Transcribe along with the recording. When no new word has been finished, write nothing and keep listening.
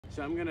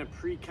So I'm gonna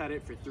pre-cut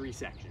it for 3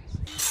 sections.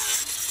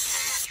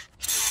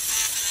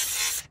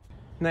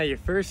 Now your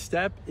first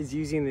step is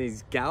using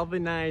these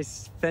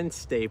galvanized fence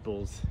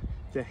staples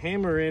to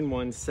hammer in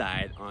one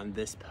side on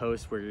this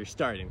post where you're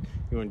starting.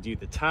 You want to do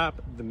the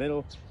top, the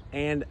middle,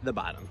 and the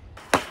bottom.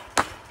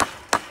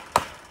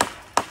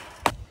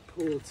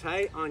 Pull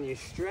tight on your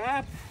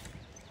strap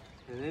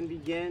and then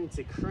begin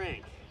to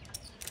crank.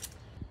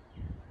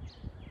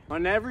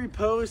 On every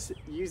post,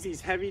 use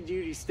these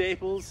heavy-duty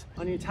staples.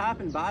 On your top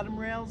and bottom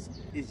rails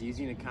is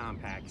using a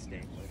compact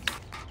stapler.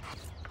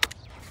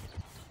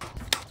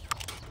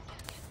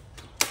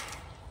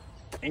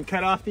 And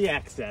cut off the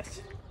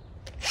excess.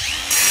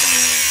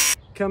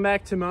 Come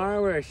back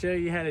tomorrow where I show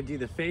you how to do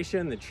the fascia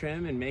and the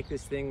trim and make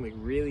this thing look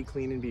really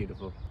clean and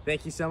beautiful.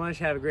 Thank you so much.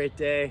 Have a great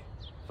day.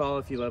 Follow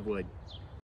if you love wood.